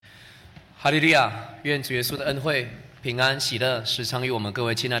哈利路亚！愿主耶稣的恩惠、平安、喜乐时常与我们各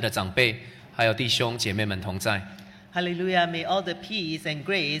位亲爱的长辈还有弟兄姐妹们同在。 Hallelujah. May all the peace and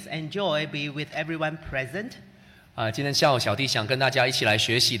grace and joy be with everyone present. 今天下午小弟想跟大家一起来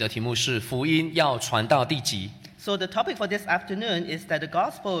学习的题目是福音要传到地极。 So the topic for this afternoon is that the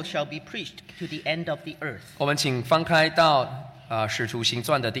gospel shall be preached to the end of the earth. 我们请翻开到使徒行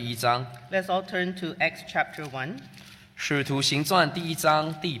传的第1章。 Let's all turn to Acts chapter 1, 使徒行传第1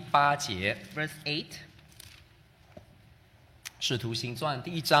章第8节。 verse 8. 使徒行传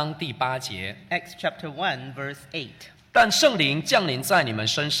第1章第8节。 Acts chapter 1, verse 8. 但圣灵降临在你们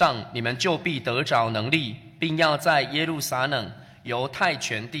身上，你们就必得着能力，并要在耶路撒冷、犹太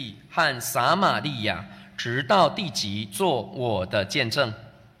全地和撒玛利亚，直到地极，做我的见证。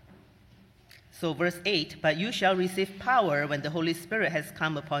 So verse 8, But you shall receive power when the Holy Spirit has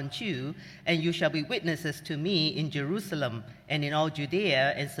come upon you, and you shall be witnesses to me in Jerusalem and in all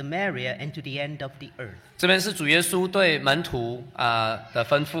Judea and Samaria and to the end of the earth. 这边是主耶稣对门徒的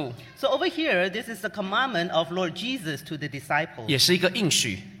吩咐， So over here, this is the commandment of Lord Jesus to the disciples. 也是一个应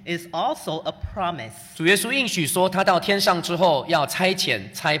许。 Is also a promise. 主耶稣应许说，他到天上之后，要差遣、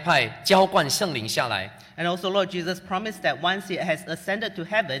差派、浇灌圣灵下来。 And also Lord Jesus promised that once he has ascended to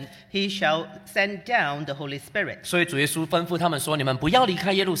heaven, he shall send down the Holy Spirit. 所以主耶稣吩咐他们说：“你们不要离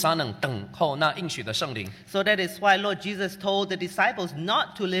开耶路撒冷，等候那应许的圣灵。” So that is why Lord Jesus told the disciples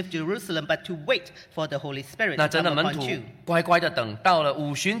not to leave Jerusalem, but to wait for the Holy Spirit 那 to 真的 come 门 upon 徒 you. 乖乖的等，到了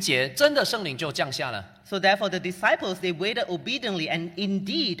五旬节，真的圣灵就降下了。 So therefore the disciples, they waited obediently, and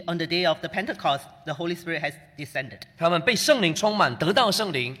indeed on the day of the Pentecost, the Holy Spirit has descended. 他们被圣灵充满，得到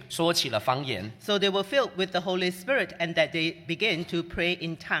圣灵，说起了方言， So they were filled with the Holy Spirit, and that they began to pray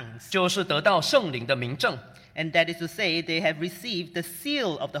in tongues. 就是得到圣灵的明证。 And that is to say, they have received the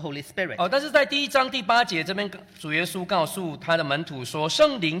seal of the Holy Spirit. 但是在第1章第8节这边，主耶稣告诉他的门徒说：“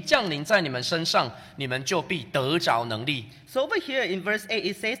圣灵降临在你们身上，你们就必得着能力。” So over here in verse 8,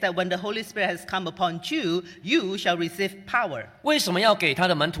 it says that when the Holy Spirit has come upon you, you shall receive power. 为什么要给他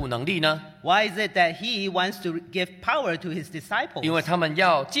的门徒能力呢？ Why is it that he wants to give power to his disciples? 因为他们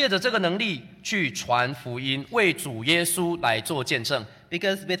要借着这个能力去传福音，为主耶稣来做见证。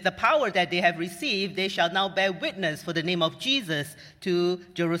 Because with the power that they have received, they shall now bear witness for the name of Jesus to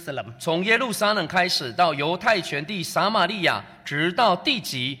Jerusalem. 从耶路撒冷开始，到犹太全地、撒玛利亚，直到地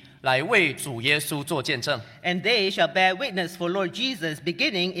极，来为主耶稣做见证。 And they shall bear witness for Lord Jesus,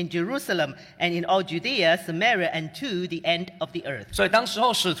 beginning in Jerusalem and in all Judea, Samaria, and to the end of the earth. 所以当时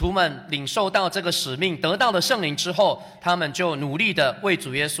候使徒们领受到这个使命，得到了圣灵之后，他们就努力的为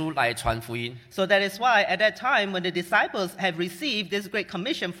主耶稣来传福音。 So that is why at that time when the disciples have received this great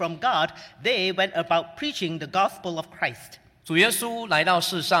commission from God, they went about preaching the gospel of Christ. 主耶稣来到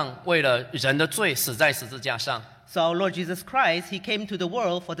世上，为了人的罪死在十字架上。 So our Lord Jesus Christ, he came to the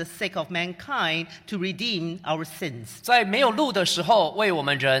world for the sake of mankind to redeem our sins. 在没有路的时候，为我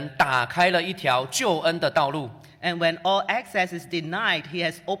们人打开了一条救恩的道路。 And when all access is denied, he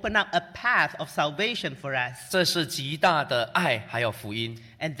has opened up a path of salvation for us. 这是极大的爱，还有福音。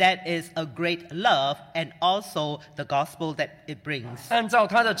 And that is a great love and also the gospel that it brings. 按照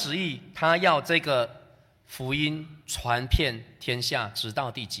他的旨意，他要这个福音传遍天下，直到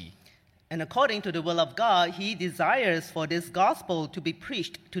地极。 And according to the will of God, he desires for this gospel to be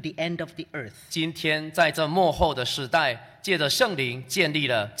preached to the end of the earth. 今天在这末后的时代，借着圣灵建立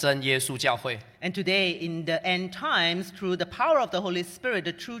了真耶稣教会。 And today, in the end times, through the power of the Holy Spirit,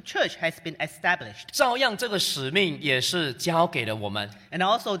 the true church has been established. 照样，这个使命也是交给了我们， And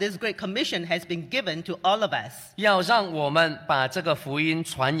also, this great commission has been given to all of us, 要让我们把这个福音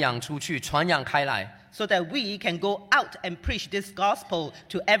传扬出去，传扬开来， so that we can go out and preach this gospel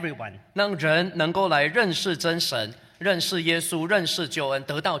to everyone, 让人能够来认识真神，认识耶稣，认识救恩，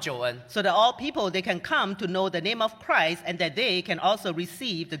得到救恩。 so that all people, they can come to know the name of Christ and that they can also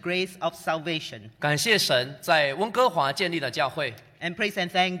receive the grace of salvation. 感谢神，在温哥华建立了教会。 And praise and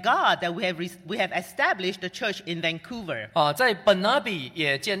thank God that we have established the church in Vancouver. 在本拿比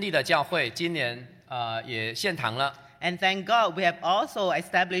也建立了教会，今年也献堂了。 And thank God we have also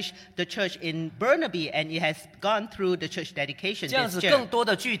established the church in Burnaby, and it has gone through the church dedication 这样 this 子， year. 更多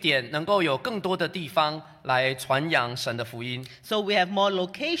的据点能够有更多的地方来传扬神的福音。 So we have more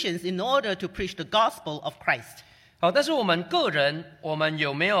locations in order to preach the gospel of Christ. 但是我们个人，我们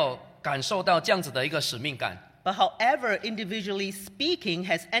有没有感受到这样子的一个使命感？ But however, individually speaking,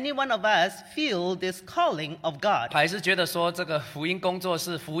 has any one of us feel this calling of God? 还是觉得说这个福音工作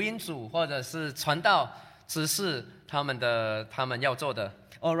是福音组或者是传道执事他们要做的？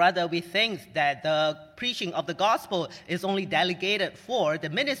 Or rather, we think that the preaching of the gospel is only delegated for the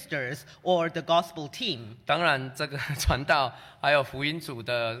ministers or the gospel team. 当然，这个传道还有福音组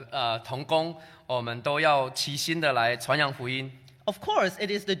的同工，我们都要齐心的来传扬福音。Of course, it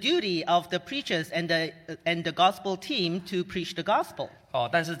is the duty of the preachers and the gospel team to preach the gospel.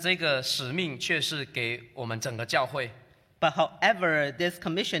 但是这个使命却是给我们整个教会。But however, this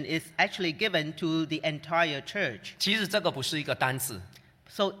commission is actually given to the entire church. 其实这个不是一个单字，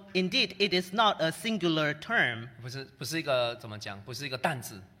 So indeed, it is not a singular term. 不是一个怎么讲，不是一个担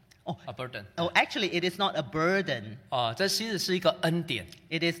子 Oh, ，a burden。 actually, it is not a burden. 这其实是一个恩典，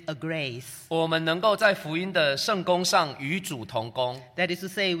 It is a grace. 我们能够在福音的圣工上与主同工， That is to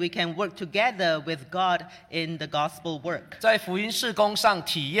say, we can work together with God in the gospel work. 在福音事工上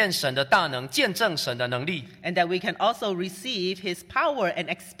体验神的大能，见证神的能力。 And that we can also receive His power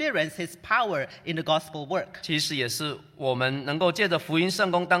and experience His power in the gospel work. 其实也是我们能够借着福音圣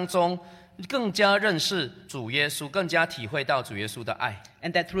工当中，更加认识主耶稣，更加体会到主耶稣的爱。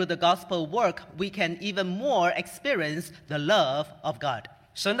 And that through the gospel work, we can even more experience the love of God.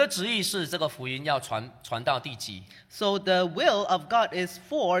 神的旨意是这个福音要传到地极。 So the will of God is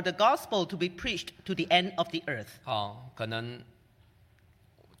for the gospel to be preached to the end of the earth. 可能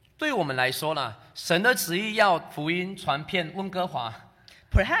对我们来说啦，神的旨意要福音传遍温哥华。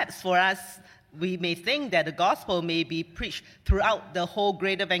 Perhaps for us, we may think that the gospel may be preached throughout the whole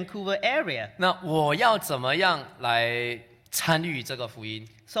greater Vancouver area. 那我要怎么样来参与这个福音？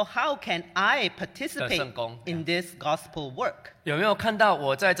 So how can I participate 圣工， in this gospel work? 有没有看到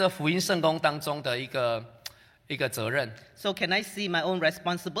我在这福音圣工当中的一个责任？ So can I see my own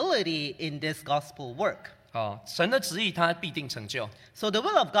responsibility in this gospel work? 神的旨意它必定成就。 So the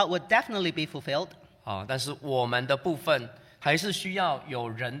will of God would definitely be fulfilled. 但是我们的部分还是需要有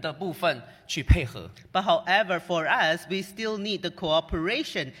人的部分去配合。 But however, for us, we still need the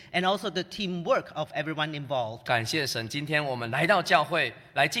cooperation and also the teamwork of everyone involved. 感谢神，今天我们来到教会，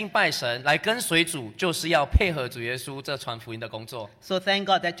来敬拜神，来跟随主，就是要配合主耶稣这传福音的工作。 So thank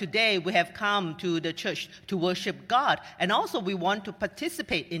God that today we have come to the church to worship God, and also we want to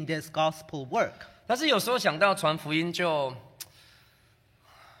participate in this gospel work. 但是有时候想到传福音，就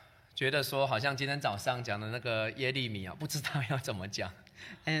觉得说，好像今天早上讲的那个耶利米啊，不知道要怎么讲。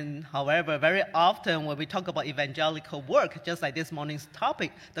 And however, very often when we talk about evangelical work, just like this morning's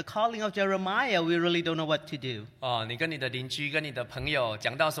topic, the calling of Jeremiah, we really don't know what to do. 你跟你的邻居、跟你的朋友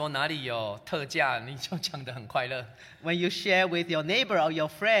讲到说哪里有特价，你就讲得很快乐。 When you share with your neighbor or your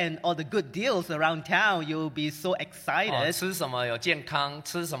friend all the good deals around town, you'll be so excited. 吃什么有健康，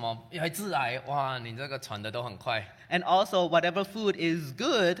吃什么有致癌，哇，你这个传的都很快。 And also, whatever food is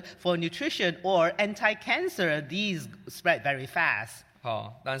good for nutrition or anti-cancer, these spread very fast.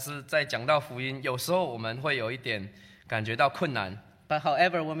 但是在讲到福音，有时候我们会有一点感觉到困难。 But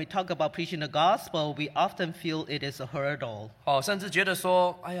however, when we talk about preaching the gospel, we often feel it is a hurdle. 甚至觉得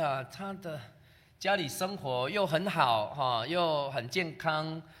说，哎呀，他的家里生活又很好，又很健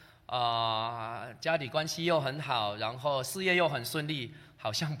康，家里关系又很好，然后事业又很顺利，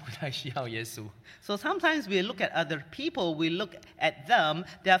好像不太需要耶稣。 So sometimes we look at other people, we look at them,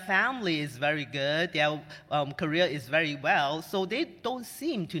 their family is very good, their career is very well, so they don't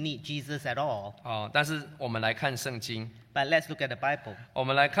seem to need Jesus at all. 但是我们来看圣经， But let's look at the Bible. 我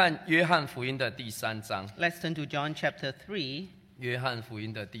们来看约翰福音的第3章。 Let's turn to John chapter 3. 约翰福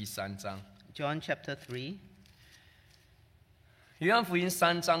音的第3章。 John chapter 3. 约翰福音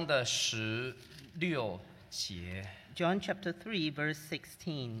3章的16节。 John chapter 3, verse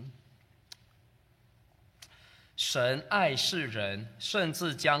 16. 神爱世人，甚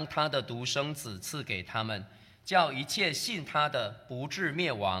至将他的独生子赐给他们，叫一切信他的不至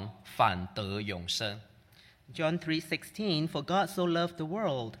灭亡，反得永生。 John 3:16, For God so loved the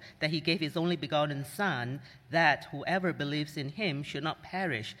world that he gave his only begotten Son, that whoever believes in him should not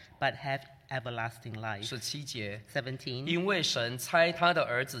perish, but have everlasting life. 17节， 17. 因为神差他的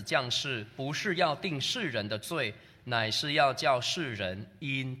儿子降世，不是要定世人的罪，乃是要叫世人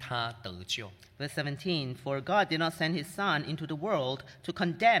因他得救。 Verse 17, For God did not send his Son into the world to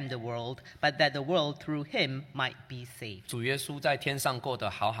condemn the world, but that the world through him might be saved. 主耶稣在天上过得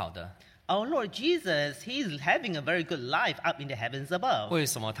好好的， Our Lord Jesus, he is having a very good life up in the heavens above. 为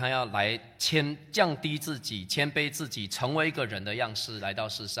什么他要来降低自己、谦卑自己，成为一个人的样式来到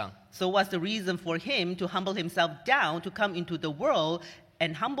世上？ So what's the reason for him to humble himself down, to come into the world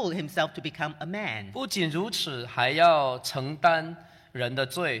and humble himself to become a man? 不仅如此，还要承担人的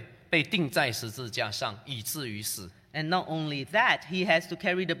罪，被钉在十字架上，以至于死。 And not only that, he has to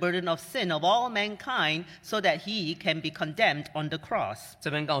carry the burden of sin of all mankind so that he can be condemned on the cross.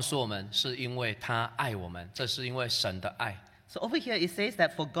 这边告诉我们，是因为他爱我们，这是因为神的爱。So over here it says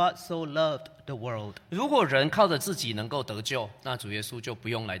that for God so loved the world. 如果人靠着自己能够得救，那主耶稣就不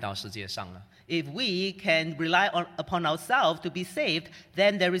用来到世界上了。If we can rely upon ourselves to be saved,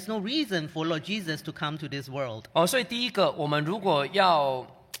 then there is no reason for Lord Jesus to come to this world. 所以第一个，我们如果要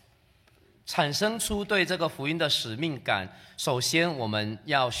产生出对这个福音的使命感，首先我们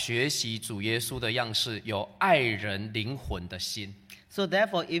要学习主耶稣的样式，有爱人灵魂的心。So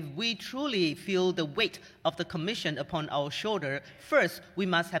therefore, if we truly feel the weight of the commission upon our shoulder, first we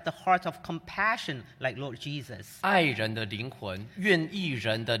must have the heart of compassion like Lord Jesus. 爱人的灵魂，愿意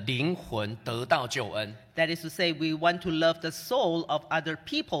人的灵魂得到救恩。That is to say, we want to love the soul of other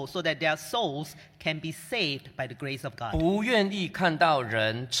people so that their souls can be saved by the grace of God. 不愿意看到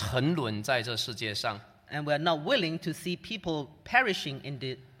人沉沦在这世界上。And we are not willing to see people perishing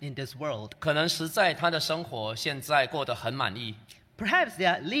in this world. 可能实在他的生活现在过得很满意。Perhaps they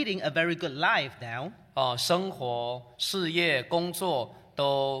are leading a very good life now. 生活、事业、工作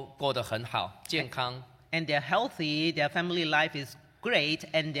都过得很好，健康。And they're healthy, their family life is great,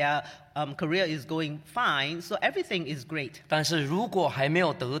 and their career is going fine, so everything is great. 但是如果还没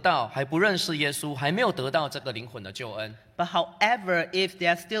有得到，还不认识耶稣，还没有得到这个灵魂的救恩， But however, if they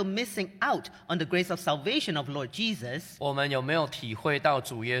are still missing out on the grace of salvation of Lord Jesus, 我们有没有体会到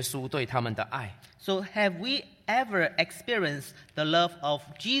主耶稣对他们的爱？ so have we ever experienced the love of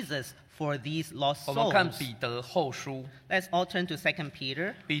Jesus for these lost 我们看 souls? 彼得后书， Let's all turn to 2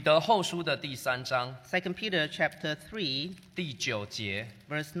 Peter. 彼得后书的第3章2 Peter chapter 3, 第9节，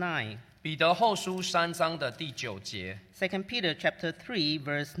 verse 9. 彼得后书3章的第9节， 2 Peter chapter 3,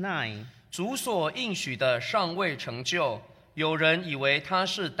 verse 9. 主所应许的尚未成就，有人以为他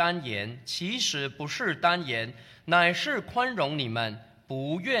是单言，其实不是单言，乃是宽容你们，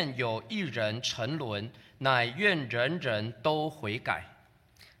不愿有一人沉沦，乃愿人人都悔改。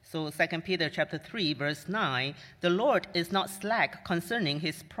 So 2 Peter chapter 3, verse 9, the Lord is not slack concerning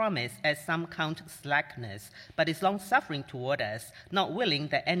his promise, as some count slackness, but is longsuffering toward us, not willing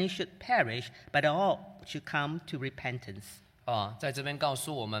that any should perish, but all should come to repentance. 在这边告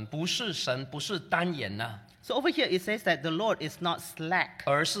诉我们，不是神不是单言呐、So over here it says that the Lord is not slack,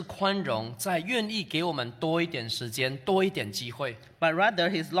 而是宽容，在愿意给我们多一点时间，多一点机会。 but rather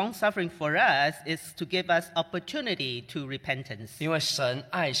his longsuffering for us is to give us opportunity to repentance. 因为神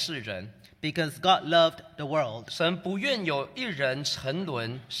爱世人， Because God loved the world. 神不愿有一人沉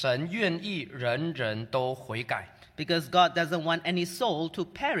沦，神愿意人人都悔改。 Because God doesn't want any soul to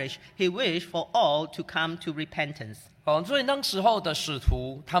perish, he wished for all to come to repentance. 所以当时候的使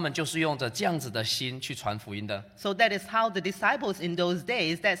徒，他们就是用着这样子的心去传福音的。 So that is how the disciples in those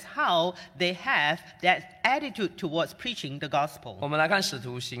days, that's how they have that attitude towards preaching the gospel. 我们来看使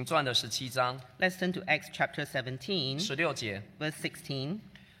徒行传的17章 Let's turn to Acts chapter 17, 16节， verse 16.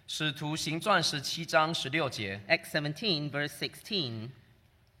 使徒行传17章16节， Acts 17, verse 16.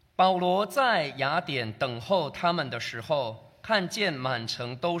 保罗在雅典等候他们的时候，看见满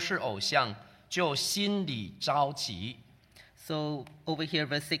城都是偶像，就心里着急。 So over here,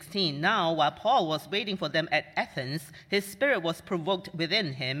 verse 16. Now, while Paul was waiting for them at Athens, his spirit was provoked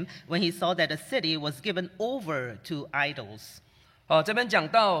within him when he saw that the city was given over to idols. 这边讲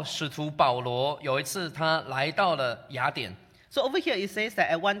到使徒保罗有一次他来到了雅典。 So over here it says that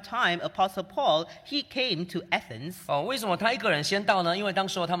at one time, Apostle Paul, he came to Athens. 为什么他一个人先到呢？因为当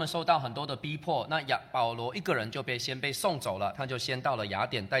时候他们受到很多的逼迫，那保罗一个人就先被送走了，他就先到了雅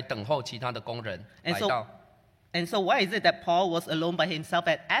典，在等候其他的工人来到。 And so why is it that Paul was alone by himself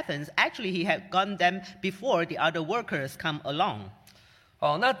at Athens? Actually, he had gone them before the other workers come along.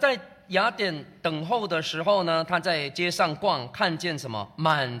 那在雅典等候的时候呢，他在街上逛，看见什么？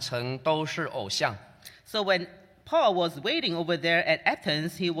满城都是偶像。 So when Paul was waiting over there at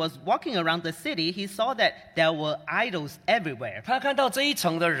Athens, he was walking around the city, he saw that there were idols everywhere. 他看到这一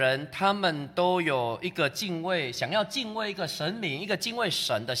城的人，他们都有一个敬畏，想要敬畏一个神明，一个敬畏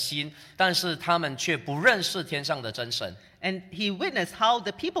神的心，但是他们却不认识天上的真神。 And he witnessed how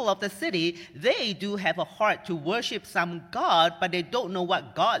the people of the city, they do have a heart to worship some God, but they don't know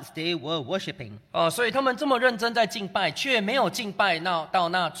what gods they were worshiping. 所以他们这么认真在敬拜，却没有敬拜到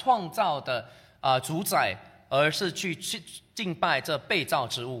那创造的主宰，而是去敬拜这被造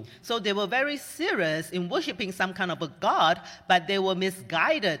之物。 So they were very serious in worshiping some kind of a God, but they were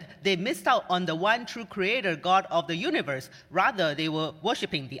misguided. They missed out on the one true creator, God of the universe. Rather, they were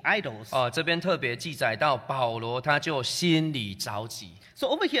worshiping the idols. 这边特别记载到保罗他就心里着急。 So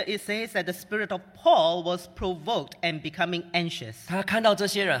over here it says that the spirit of Paul was provoked and becoming anxious. 他看到这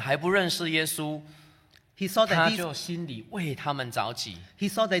些人还不认识耶稣， He saw 他 that 就心里为他们着急。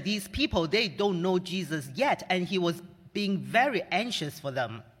 these people, they don't know Jesus yet, and he was being very anxious for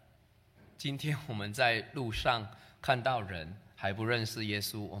them. 今天我们在路上，看到人还不认识耶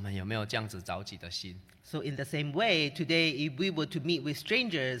稣，我们有没有这样子着急的心？ So in the same way, today, if we were to meet with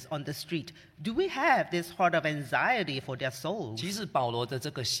strangers on the street, do we have this heart of anxiety for their souls? 其实保罗的这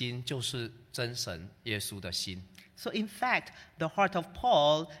个心就是真神耶稣的心 So in fact, the heart of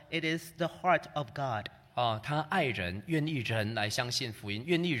Paul, it is the heart of God. 他爱人，愿意人来相信福音，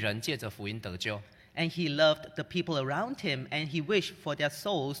愿意人借着福音得救。 And he loved the people around him, and he wished for their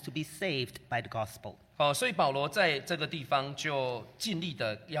souls to be saved by the gospel. 所以保罗在这个地方就尽力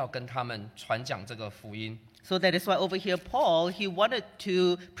的要跟他们传讲这个福音。 So that is why over here, Paul, he wanted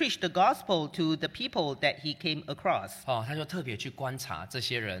to preach the gospel to the people that he came across. 他就特别去观察这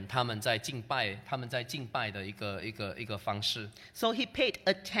些人，他们在敬拜的一个方式。 So he paid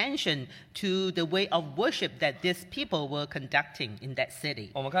attention to the way of worship that these people were conducting in that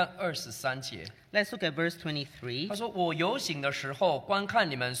city. 我们看23节， Let's look at verse 23. 他说：“我游行的时候，观看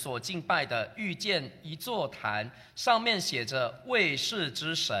你们所敬拜的，遇见一座坛，上面写着卫士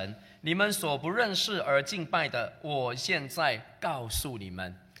之神。你们所不认识而敬拜的，我现在告诉你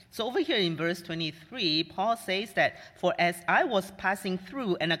们。” So over here in verse 23, Paul says that, "For as I was passing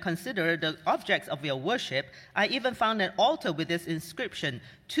through and I considered the objects of your worship, I even found an altar with this inscription,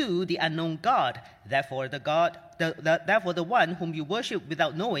 To the unknown God. Therefore the one whom you worship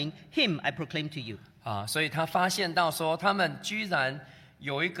without knowing, him I proclaim to you." 所以他发现到说，他们居然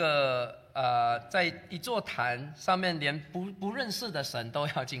有一个在一座坛上面，连不认识的神都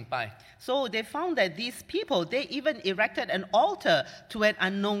要敬拜。 So they found that these people, they even erected an altar to an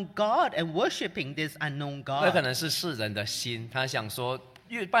unknown God and worshiping this unknown 那可 God. 能是世人的心，他想说，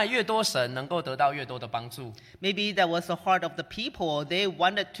越拜越多神，能够得到越多的帮助。 Maybe that was the heart of the people. They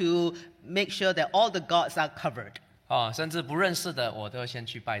wanted to make sure that all the gods are covered. 甚至不认识的，我都先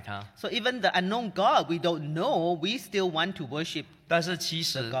去拜他。 So even the unknown God we don't know, we still want to worship. 但是其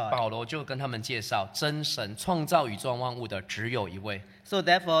实 The God. 保罗就跟他们介绍，真神创造宇宙万物的只有一位。 So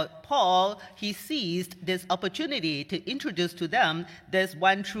therefore, Paul, he seized this opportunity to introduce to them this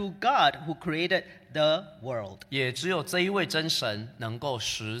one true God who created the world. 也只有这一位真神能够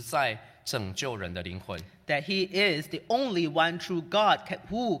实在拯救人的灵魂。 That he is the only one true God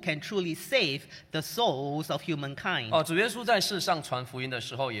who can truly save the souls of humankind. 主耶稣在世上传福音的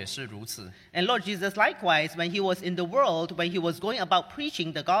时候也是如此。 And Lord Jesus likewise, when he was in the world, when he was going about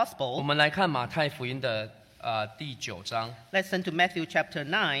preaching the 我 gospel. 们来看马太福音的第9章， Let's turn to Matthew chapter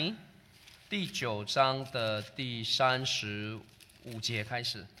 9. 第9章的第35节开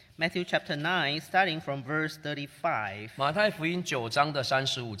始。 Matthew chapter 9, starting from verse 35. 马太福音9章的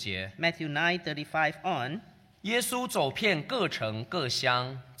35节， Matthew 9:35 on. 耶稣走遍各城各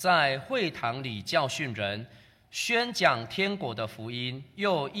乡，在会堂里教训人，宣讲天国的福音，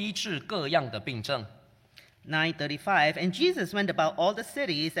又医治各样的病症。 9:35, and Jesus went about all the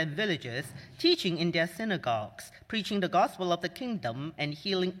cities and villages, teaching in their synagogues, preaching the gospel of the kingdom, and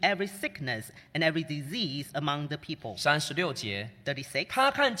healing every sickness and every disease among the people. 36节， 36. 他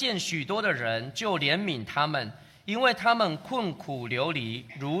看见许多的人，就怜悯他们，因为他们困苦流离，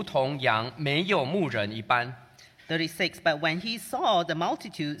如同羊没有牧人一般。 36, but when he saw the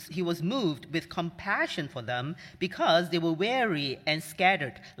multitudes, he was moved with compassion for them, because they were weary and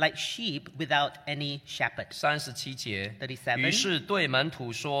scattered like sheep without any shepherd. 37节， 37于是对门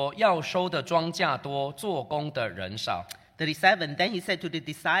徒说：“要收的庄稼多，做工的人少。” 37, then he said to the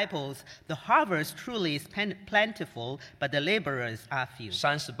disciples, "The harvest truly is plentiful, but the laborers are few."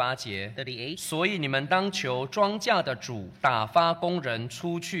 38节， 38, 所以你们当求庄稼的主打发工人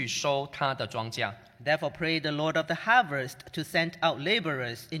出去收他的庄稼。 therefore pray the Lord of the harvest to send out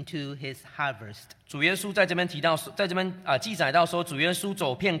laborers into his harvest. 主耶稣在这边提到，在这边记载到说，主耶稣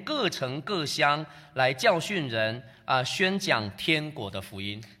走遍各城各乡，来教训人，宣讲天国的福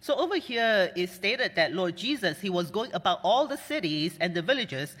音。 So over here it stated that Lord Jesus, he was going about all the cities and the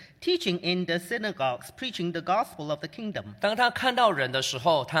villages, teaching in the synagogues, preaching the gospel of the kingdom. 当他看到人的时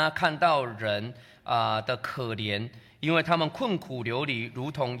候，他看到人的可怜，因为他们困苦流离，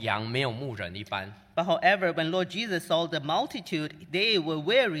如同羊没有牧人一般。 But however, when Lord Jesus saw the multitude, they were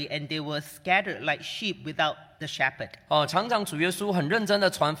weary and they were scattered like sheep without the shepherd. 常常主耶稣很认真的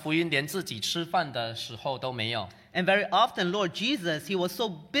传福音，连自己吃饭的时候都没有。 And very often, Lord Jesus, he was so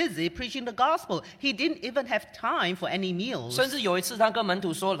busy preaching the gospel, he didn't even have time for any meals. 甚至有一次，他跟门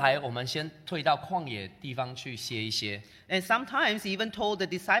徒说：“来，我们先退到旷野地方去歇一歇。” And sometimes he even told the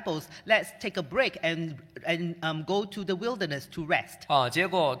disciples, "Let's take a break and go to the wilderness to rest." 结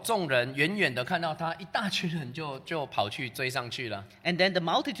果众人远远的看到他，一大群人就跑去追上去了。 And then the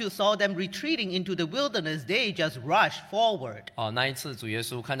multitude saw them retreating into the wilderness. They just rushed forward. 那一次主耶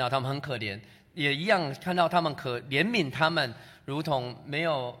稣看到他们很可怜，也一样看到他们怜悯他们，如同没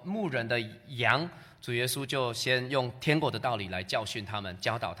有牧人的羊，主耶稣就先用天国的道理来教训他们，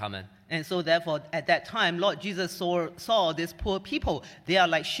教导他们。 And so therefore, at that time, Lord Jesus saw these poor people. They are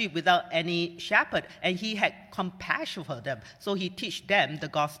like sheep without any shepherd. And he had compassion for them. So he teach them the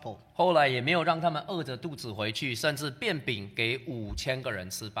gospel. 后来也没有让他们饿着肚子回去，甚至变饼给5000个人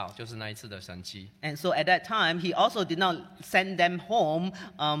吃饱，就是那一次的神迹。 And so at that time, he also did not send them home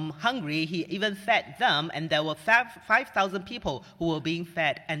hungry. He even fed them. And there were 5,000 people who were being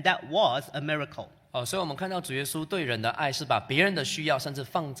fed. And that was a miracle. 所以我们看到主耶稣对人的爱是把别人的需要甚至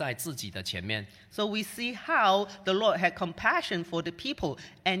放在自己的前面。 So we see how the Lord had compassion for the people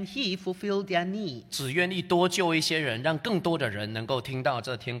and he fulfilled their needs. 只愿意多救一些人，让更多的人能够听到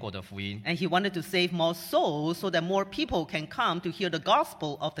这天国的福音。 And he wanted to save more souls so that more people can come to hear the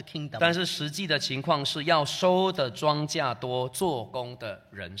gospel of the kingdom. 但是实际的情况是要收的庄稼多，做工的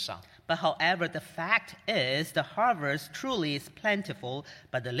人少。 But however, the fact is the harvest truly is plentiful,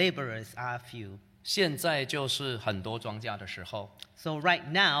 but the laborers are few. 现在就是很多庄稼的时候。 So right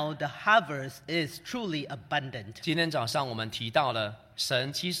now, the harvest is truly abundant. 今天早上我们提到了，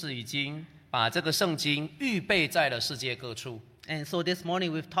神其实已经把这个圣经预备在了世界各处。 And so this morning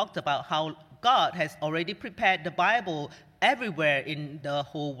we've talked about how God has already prepared the Bible everywhere in the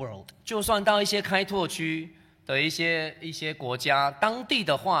whole world. 就算到一些开拓区的一些国家，当地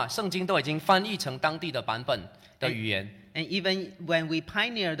的话，圣经都已经翻译成当地的版本的语言。 And even when we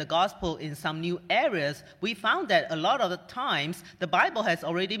pioneer the gospel in some new areas, we found that a lot of the times the Bible has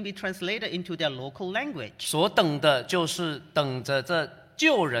already been translated into their local language. 所等的就是等着这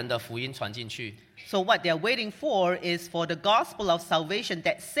救人的福音传进去。 So what they're waiting for is for the gospel of salvation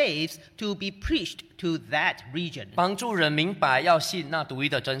that saves to be preached to that region. 帮助人明白要信那独一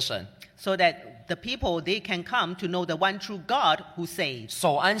的真神， So that the people, they can come to know the one true God who saves.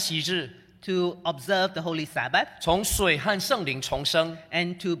 守安息日， To observe the Holy Sabbath. 从水和圣灵重生，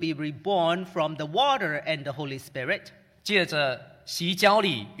 And to be reborn from the water and the Holy Spirit. 借着洗脚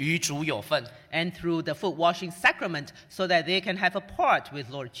礼与主有份， And through the foot washing sacrament so that they can have a part with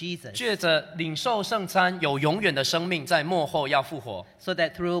Lord Jesus. 借着领受圣餐有永远的生命，在末后要复活。 So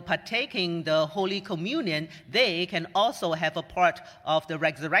that through partaking the Holy Communion, they can also have a part of the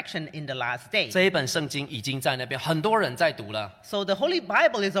resurrection in the last day. 这一本圣经已经在那边，很多人在读了， So the Holy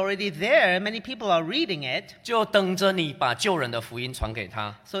Bible is already there. Many people are reading it. 就等着你把救人的福音传给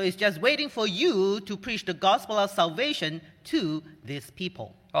他。 So it's just waiting for you to preach the gospel of salvation to these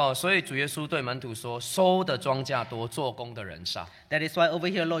people. 所以主耶稣对门徒说：“收的庄稼多，做工的人少。 That is why over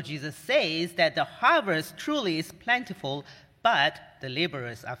here Lord Jesus says that the harvest truly is plentiful, but the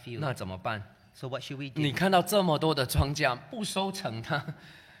laborers are few. 那怎么办？ So what should we 你 do? 看到这么多的庄稼不收成它，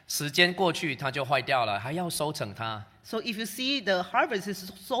时间过去它就坏掉了，还要收成它。 So if you see the harvest is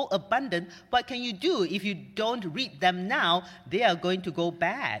so abundant, what can you do? If you don't reap them now, they are going to go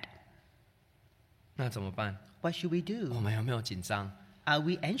bad. 那怎么办？ What should we 我 do? 们有没有紧张？ Are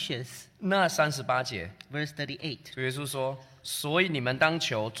we anxious? 那38节， Verse 38. 主耶稣说：“所以你们当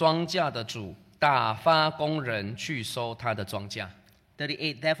求庄稼的主打发工人去收他的庄稼。”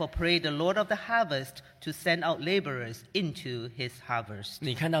 38. Therefore pray the Lord of the harvest to send out laborers into his harvest.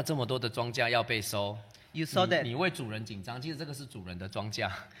 你看到这么多的庄稼要被收， You saw that 你为主人紧张，其实这个是主人的庄稼。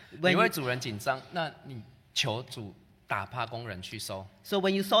 When 你 you- 为主人紧张，那你求主打发工人去收。 So when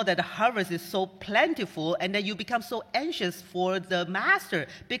you saw that the harvest is so plentiful and then you become so anxious for the master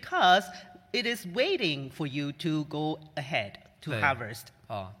because it is waiting for you to go ahead to 对 harvest.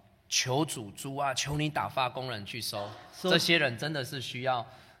 求主啊，求你打发工人去收。 So- 这些人真的是需要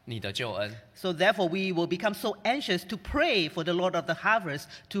你的救恩。 So therefore we will become so anxious to pray for the Lord of the harvest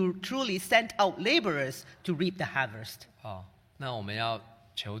to truly send out laborers to reap the harvest. 那我们要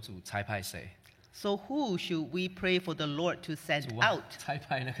求主差派谁？ So who should we pray for the Lord to send 主啊 out? 差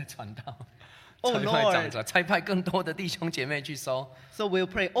派那个传道， Oh 差派 Lord 长者，差派更多的弟兄姐妹去收。 So we'll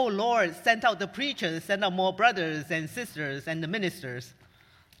pray, oh Lord, send out the preachers, send out more brothers and sisters and the ministers.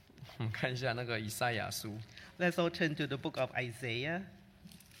 我们看一下那个以赛亚书， Let's all turn to the book of Isaiah.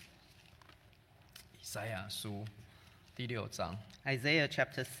 以赛亚书第6章 Isaiah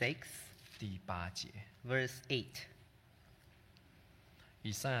chapter 6, 第8节。 verse 8.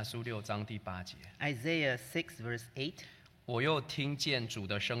 以赛亚书6章第8节。 Isaiah 6, verse 8. 我又听见主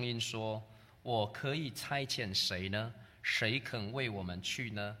的声音说：“我可以差遣谁呢？谁肯为我们去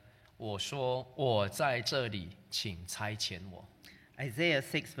呢？”我说：“我在这里，请差遣我。” Isaiah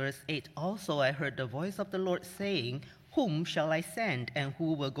 6, verse 8. Also I heard the voice of the Lord saying, Whom shall I send, and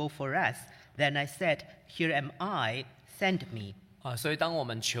who will go for us? Then I said, Here am I, send me. 所以当我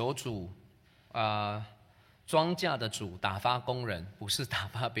们求主，庄稼的主打发工人，不是打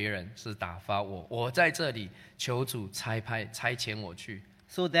发别人，是打发我。我在这里，求主差遣我去。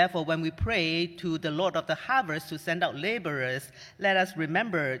So therefore, when we pray to the Lord of the harvest to send out laborers, let us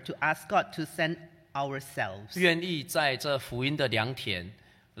remember to ask God to send ourselves, 愿意在这福音的良田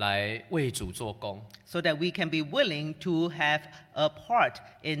来为主做工。 so that we can be willing to have a part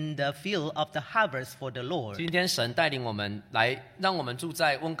in the field of the harvest for the Lord. 今天神带领我们来，让我们住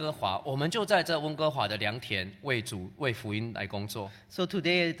在温哥华，我们就在这温哥华的良田为主为福音来工作。 So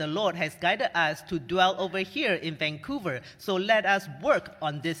today the Lord has guided us to dwell over here in Vancouver. So let us work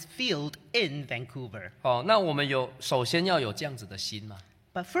on this field in Vancouver. 那我们首先要有这样子的心嘛。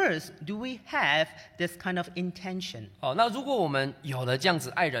 But first, do we have this kind of intention? 那如果我们有了这样子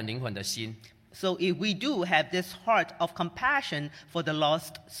爱人灵魂的心， So if we do have this heart of compassion for the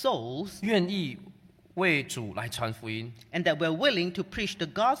lost souls, 愿意为主来传福音， and that we're willing to preach the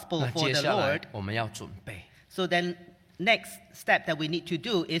gospel 那 for 接 the 下来 Lord, 我们要准备， so then next step that we need to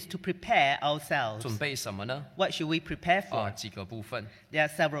do is to prepare ourselves. 准备什么呢？ What should we prepare for? 几个部分， There are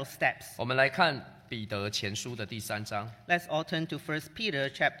several steps. 我们来看彼得前书的第3章。 Let's all turn to 1 Peter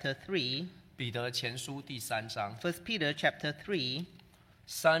chapter 3. 彼得前书第3章1 Peter chapter 3,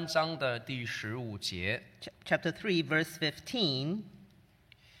 ，3章的第15节。 chapter 3, verse 15.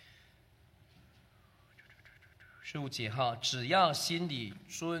 15节哈，只要心里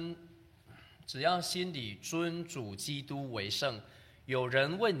尊主基督为圣。有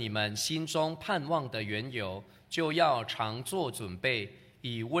人问你们心中盼望的缘由，就要常做准备，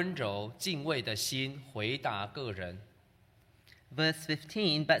以温柔敬畏的心回答个人。 Verse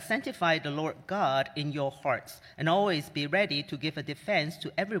 15, but sanctify the Lord God in your hearts, and always be ready to give a defense to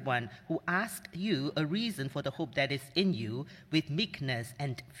everyone who asks you a reason for the hope that is in you, with meekness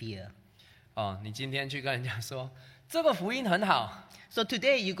and fear. 你今天去跟人家说这个福音很好， So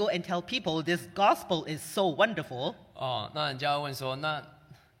today you go and tell people this gospel is so wonderful, 那人家会问说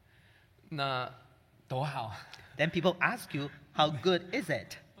那多好 then people ask you, how good is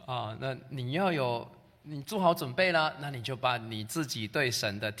it? 那你做好准备啦，那你就把你自己对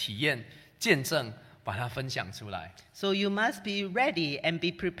神的体验、见证，把它分享出来。 So you must be ready and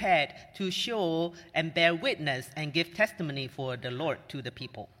be prepared to show and bear witness and give testimony for the Lord to the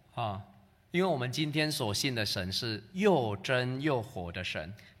people. 因为我们今天所信的神是又真又活的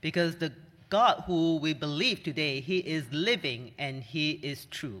神。 Because the God who we believe today, He is living and He is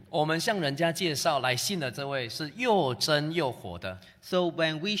true. 我们向人家介绍来信的这位是又真又活的。 So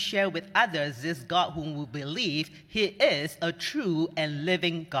when we share with others this God whom we believe, He is a true and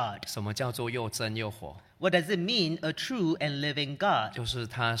living God. 什么叫做又真又活？ What does it mean, a true and living God? 就是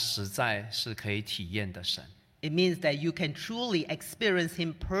他实在是可以体验的神。 It means that you can truly experience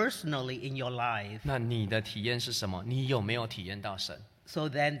Him personally in your life. 那你的体验是什么？你有没有体验到神？ So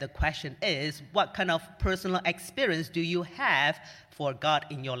then the question is, what kind of personal experience do you have for God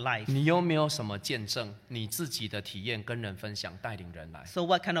in your life? 你有没有什么见证？你自己的体验跟人分享，带领人来。 So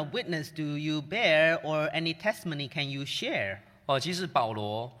what kind of witness do you bear, or any testimony can you share? 其实保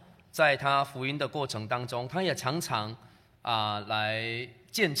罗在他福音的过程当中，他也常常来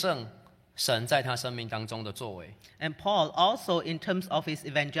见证神在他生命当中的作为。 And Paul also, in terms of his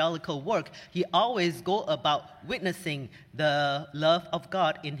evangelical work, he always go about witnessing the love of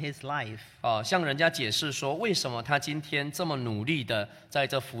God in his life. 向人家解释说，为什么他今天这么努力的在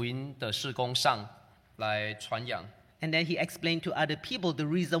这福音的事工上来传扬。 And then he explained to other people the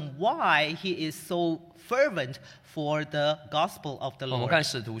reason why he is so fervent for the gospel of the 我们 Lord. 看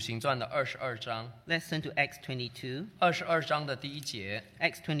使徒行传的22章， Let's turn to Acts 22. 22章的第1节。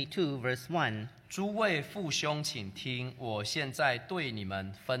 Acts 22, verse 1. 诸位父兄，请听，我现在对你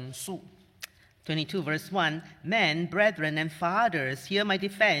们分诉。 22, verse 1. Men, brethren, and fathers, hear my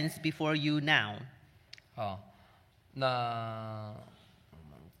defense before you now. 那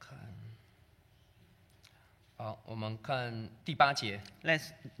我们看第8节。 Let's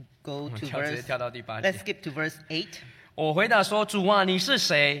go 我们 to 直接 verse. 跳到第8 Let's 节。 skip to verse 8. 我回答说：“主啊，你是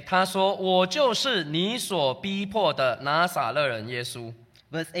谁？”他说：“我就是你所逼迫的拿撒勒人耶稣。”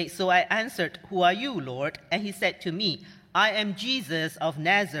 Verse 8. So I answered, Who are you, Lord? And he said to me, I am Jesus of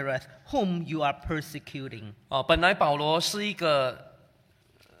Nazareth, whom you are persecuting. 本来保罗是一个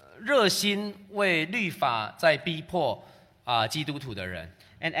热心为律法在逼迫基督徒的人。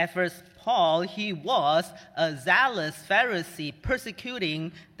 And at first, Paul, he was a zealous Pharisee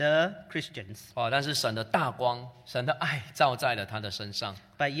persecuting the Christians. 但是神的大光、神的爱照在了他的身上，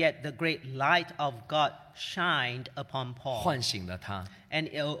 But yet the great light of God shined upon Paul 唤醒了他。 and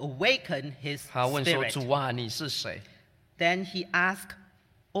it awakened his 他问说：“ spirit. 主啊，你是谁？” Then he asked,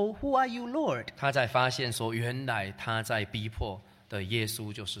 Oh, who are you, Lord? 他才发现说，原来他在逼迫的耶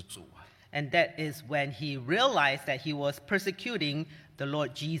稣就是主啊。 And that is when he realized that he was persecuting the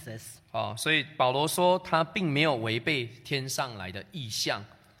Lord Jesus. 所以保罗说他并没有违背天上来的意象，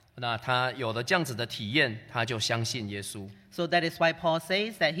那他有了这样子的体验，他就相信耶稣。So that is why Paul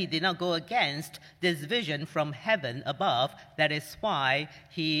says that he did not go against this vision from heaven above. That is why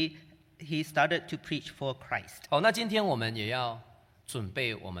he started to preach for Christ. 那今天我们也要准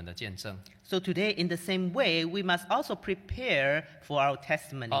备我们的见证。So today, in the same way, we must also prepare for our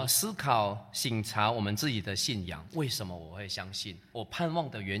testimony. 思考、省察我们自己的信仰，为什么我会相信？我盼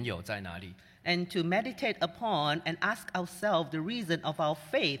望的缘由在哪里？ And to meditate upon and ask ourselves the reason of our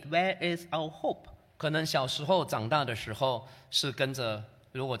faith. Where is our hope? 可能小时候长大的时候是跟着，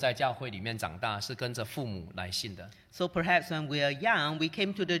如果在教会里面长大，是跟着父母来信的。So perhaps when we are young, we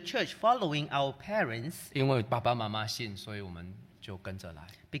came to the church following our parents. 因为爸爸妈妈信，所以我们就跟着来。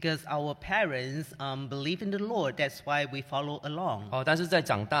Because our parents believe in the Lord, that's why we follow along. 但是在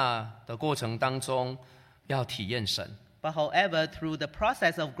长大的过程当中，要体验神。But however, through the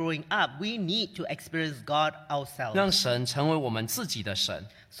process of growing up, we need to experience God 让 ourselves. 神成为我们自己的神，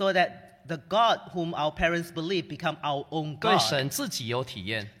 So that the God whom our parents believe become our own 对 God. 神自己有体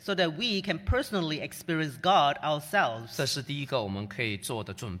验。 So that we can personally experience God 这 ourselves. 是第一个我们可以做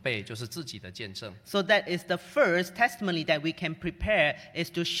的准备，就是自己的见证。 So that is the first testimony that we can prepare,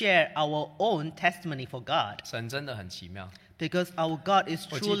 is to share our own testimony for God. 神真的很奇妙。 Because our God is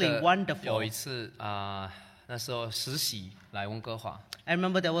我记 truly 得有 wonderful. 一次那时候实习来温哥华， I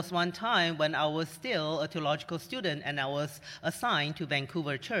remember there was one time when I was still a theological student and I was assigned to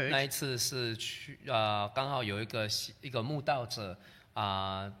Vancouver 那 Church. 一次是去刚好有一个慕道者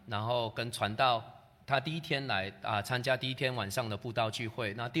然后跟传道，他第一天来参加第一天晚上的布道聚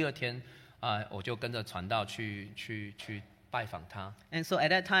会，那第二天我就跟着传道去拜访他。 And so at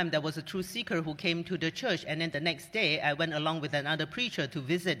that time, there was a truth seeker who came to the church, and then the next day, I went along with another preacher to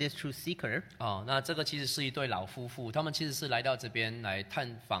visit this truth seeker. 那这个其实是一对老夫妇，他们其实是来到这边来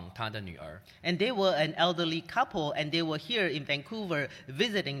探访他的女儿。 And they were an elderly couple, and they were here in Vancouver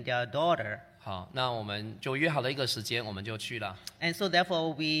visiting their daughter. 好，那我们就约好了一个时间，我们就去了。 And so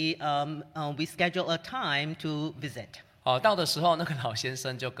therefore, we scheduled a time to visit. 到的时候，那个老先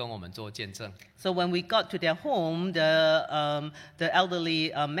生就跟我们做见证。 So when we got to their home, the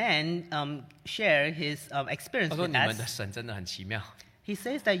elderly man shared his experience 他说：“ with 你们的 us. 神真的很奇妙。 He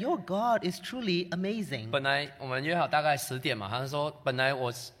says that your God is truly amazing. 本来我们约好大概10点嘛，他说本来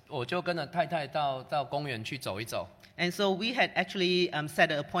我就跟着太太到公园去走一走。 And so we had actually set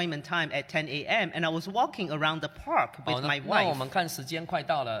an appointment time at 10 a.m. and I was walking around the park with my 那我 wife. 们看时间快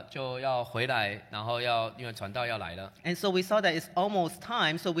到了，就要回来，然后因为传道要来了。 And so we saw that it's almost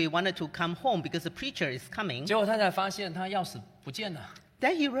time, so we wanted to come home because the preacher is coming. 结果他才发现他钥匙不见了。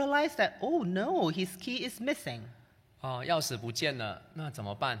 Then he realized that, oh no, his key is missing. 钥匙不见了，那怎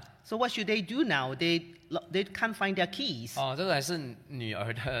么办？ So what should they do now? They can't find their keys. 这个还是女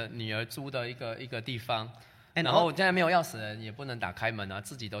儿租的一个地方。 And 然后现在没有钥匙了，也不能打开门啊，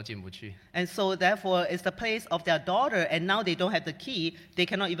自己都进不去。 And so therefore, it's the place of their daughter, and now they don't have the key. They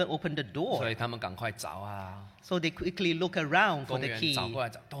cannot even open the 所 door. 以他们赶快找啊， So they quickly look around for 公 the 园 key. 找过来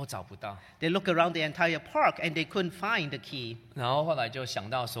找都找不到。 They look around the entire park, and they couldn't find the key. 然后后来就想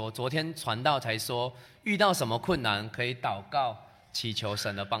到说，昨天传道才说，遇到什么困难可以祷告，祈求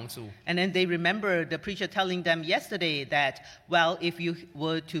神的帮助。 And then they remember the preacher telling them yesterday that, well, if you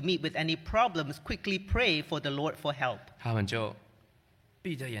were to meet with any problems, quickly pray for the Lord for help. 他们就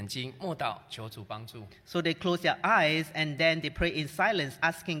闭着眼睛默祷，求主帮助。 So they close their eyes and then they pray in silence,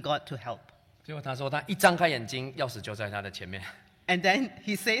 asking God to help. 结果他说，他一张开眼睛，钥匙就在他的前面， And then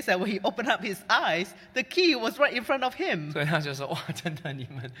he says that when he opened up his eyes, the key was right in front of him. 所以他就说，哇，真的你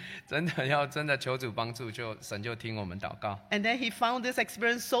们真的求主帮助，神就听我们祷告。 And then he found this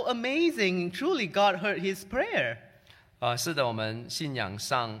experience so amazing. Truly, God heard his prayer. 是的，我们信仰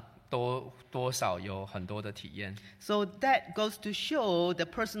上多少有很多的体验。 So that goes to show the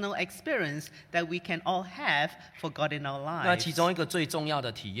personal experience that we can all have for God in our 那其 lives. 中一个最重要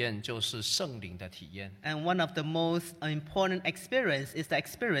的体验就是圣灵的体验。 And one of the most important experience is the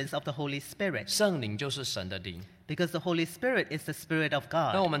experience of the Holy Spirit. 圣灵就是神的灵。 Because the Holy Spirit is the Spirit of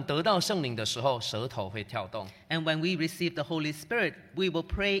那我 God. 们得到圣灵的时候，舌头会跳动。 And when we receive the Holy Spirit, we will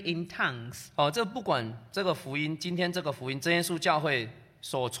pray in tongues. 这不管这个福音，今天这个福音，真耶稣教会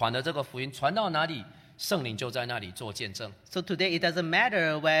所传的这个福音传到哪里，圣灵就在那里做见证。 So today it doesn't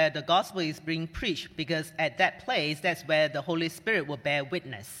matter where the gospel is being preached, because at that place, that's where the Holy Spirit will bear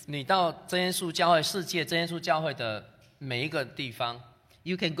witness. 你到真耶稣教会世界真耶稣教会的每一个地方，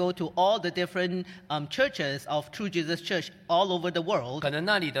 You can go to all the different churches of True Jesus Church all over the world. 可能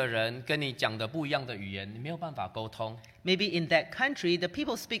那里的人跟你讲的不一样的语言，你没有办法沟通。 Maybe in that country, the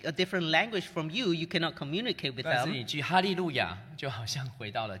people speak a different language from you. You cannot communicate with 但是 them. 你句哈利路亚，就好像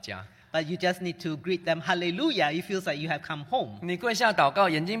回到了家。 But you just need to greet them, hallelujah. It feels like you have come home. 你跪下祷告，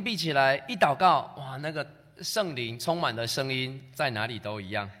眼睛闭起来，一祷告，哇，那个圣灵充满的声音在哪里都一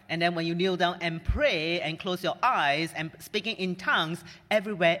样。 And then when you kneel down and pray and close your eyes and speaking in tongues,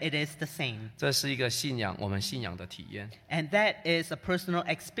 everywhere it is the same. 这是一个信仰，我们信仰的体验。 And that is a personal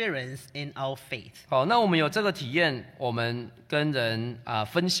experience in our faith. 好，那我们有这个体验，我们跟人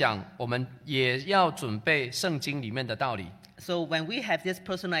分享，我们也要准备圣经里面的道理。 So when we have this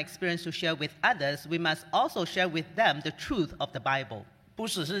personal experience to share with others, we must also share with them the truth of the Bible. 不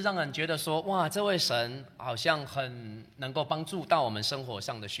只是让人觉得说，哇，这位神好像很能够帮助到我们生活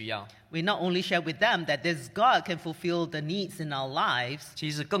上的需要。 We not only share with them that this God can fulfill the needs in our lives, 其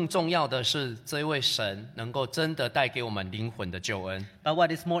实更重要的是，这位神能够真的带给我们灵魂的救恩。 but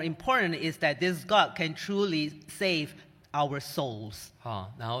what is more important is that this God can truly save our souls.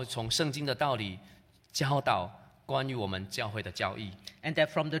 然后从圣经的道理教导关于我们教会的教义， And that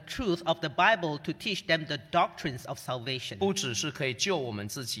from the truth of the Bible to teach them the doctrines of salvation. 不只是可以救我们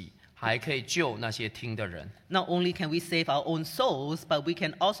自己，还可以救那些听的人。 Not only can we save our own souls, but we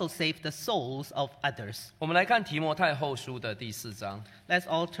can also save the souls of others. 我们来看提摩太后书的第4章。 Let's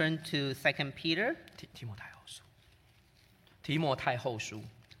all turn to 2 Peter, 提摩太后书，提摩太后书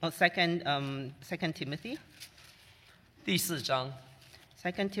 2 Timothy. 第4章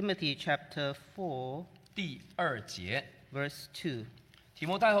 2 Timothy chapter 4, 第2节。 verse 2. 提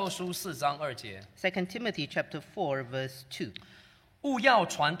摩太后书4章2节。 2 Timothy chapter 4, verse 2. 务要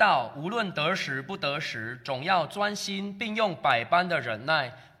传道，无论得时不得时，总要专心，并用百般的忍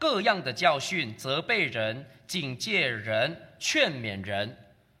耐，各样的教训，责备人，警戒人，劝勉人。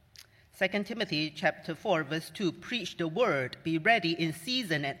 2 Timothy chapter 4, verse 2. Preach the word, be ready in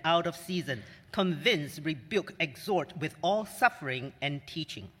season and out of season. Convince, rebuke, exhort with all suffering and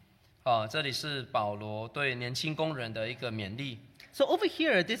teaching. 这里是保罗对年轻工人的一个勉励。 So over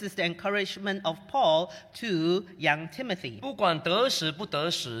here, this is the encouragement of Paul to young Timothy. 不管得时不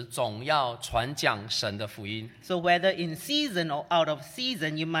得时，总要传讲神的福音。 So whether in season or out of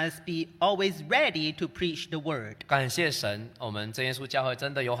season, you must be always ready to preach the word. 感谢神，我们真耶稣教会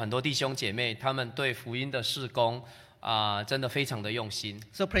真的有很多弟兄姐妹，他们对福音的事工真的非常的用心。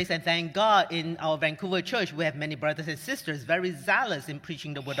 So praise and thank God in our Vancouver church, we have many brothers and sisters very zealous in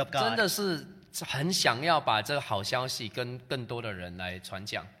preaching the word of 真 God. 的是很想要把这个好消息跟更多的人来传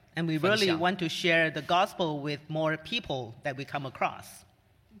讲。 And we 分 really 享。 want to share the gospel with more people that we come across.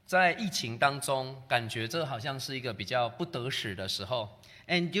 在疫情当中，感觉这好像是一个比较不得时的时候。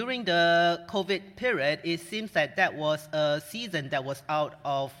 And during the COVID period, it seems that was a season that was out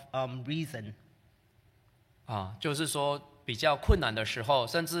of reason. 就是说比较困难的时候，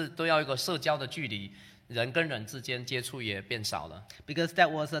甚至都要一个社交的距离，人跟人之间接触也变少了。 Because that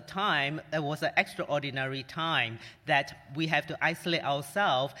was an extraordinary time that we have to isolate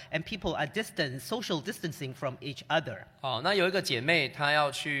ourselves and people are social distancing from each other. 那有一个姐妹，她要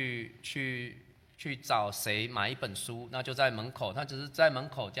去找谁买一本书，那就在门口，她只是在门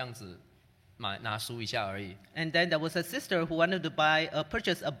口这样子拿书一下而已。 And then there was a sister who wanted to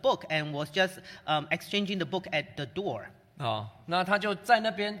purchase a book and was just exchanging the book at the door. 那她就在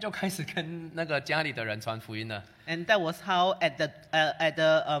那边就开始跟那个家里的人传福音了。 And that was how at the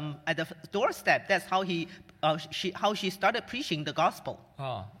doorstep, that's how she started preaching the gospel.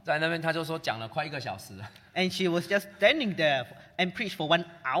 在那边她就说讲了快1个小时。 And she was just standing there and preached for 1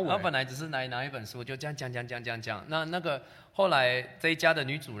 然后 hour. 本来只是拿一本书，就这样讲。那个后来这一家的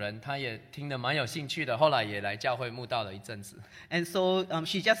女主人，她也听得蛮有兴趣的，后来也来教会慕道了一阵子。 And so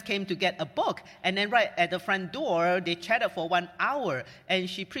she just came to get a book. And then right at the front door, they chatted for 1 hour. And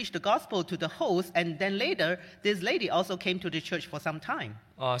she preached the gospel to the host. And then later, this lady also came to the church for some time.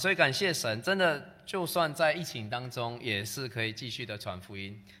 所以感谢神，真的就算在疫情当中，也是可以继续的传福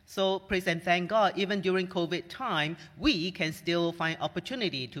音。 So praise and thank God, even during COVID time, we can still find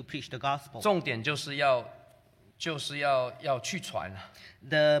opportunity to preach the gospel. 重点就是要去传，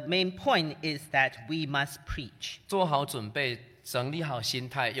 The main point is that we must preach. 做好准备，整理好心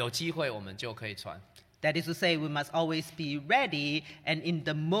态，有机会我们就可以传。 That is to say, we must always be ready and in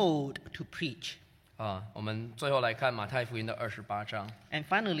the mode to preach. 我们最后来看马太福音的28章， And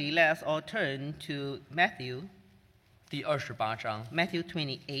finally, let us all turn to Matthew, 第28章。 Matthew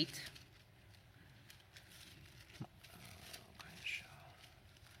 28,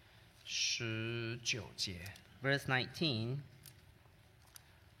 19节， verse 19.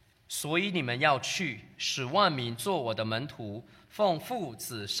 所以你们要去，使万民做我的门徒，奉父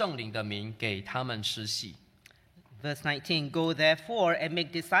子圣灵的名给他们施洗。 Verse 19, Go therefore and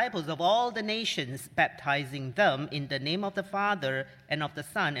make disciples of all the nations, baptizing them in the name of the Father and of the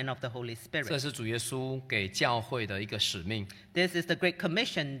Son and of the Holy 这 Spirit. 是主耶稣给教会的一个使命。 This is the great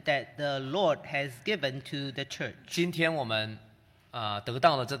commission that the Lord has given to the church. 今天我们得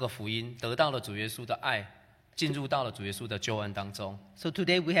到了这个福音，得到了主耶稣的爱，进入到了主耶稣的救恩当中。 So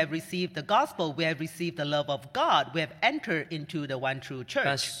today we have received the gospel, we have received the love of God, we have entered into the one true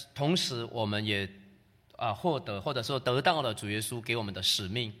但 church. 是同时，我们也获得或者说得到了主耶稣给我们的使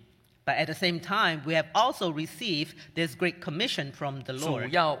命， But at the same time, we have also received this great commission from the 主 Lord.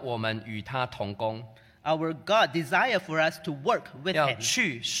 要我们与他同工， Our God desire for us to work with 要 Him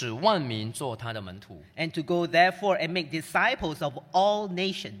去使万民做他的门徒。 and to go therefore and make disciples of all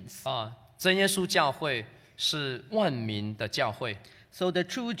nations. 真耶稣教会是万民的教会。 So the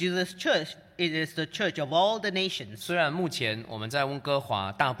true Jesus church, it is the church of all the nations. 虽然目前我们在温哥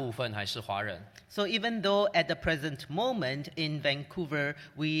华大部分还是华人， So even though at the present moment in Vancouver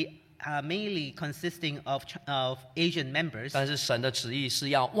we are mainly consisting of Asian members, 但是神的旨意是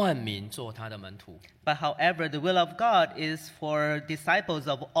要万民做他的门徒。 but however the will of God is for disciples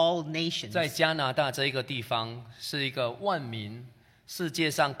of all nations. 在加拿大这一个地方是一个万民，世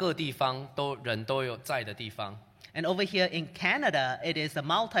界上各地方人都有在的地方。 And over here in Canada, it is a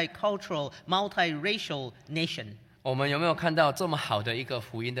multicultural, multiracial nation. 我们有没有看到这么好的一个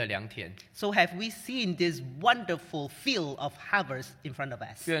福音的良田？ So have we seen this wonderful field of harvest in front of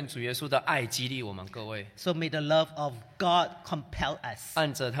us? 愿主耶稣的爱激励我们各位， So may the love of God compel us,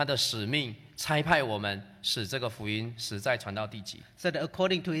 按着他的使命差派我们，使这个福音实在传到地极。 so that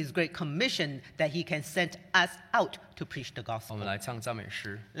according to His great commission, that He can send us out to preach the 我 gospel. 们来唱赞美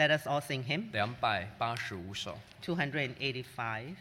诗Let us all sing hymn 285首。 285.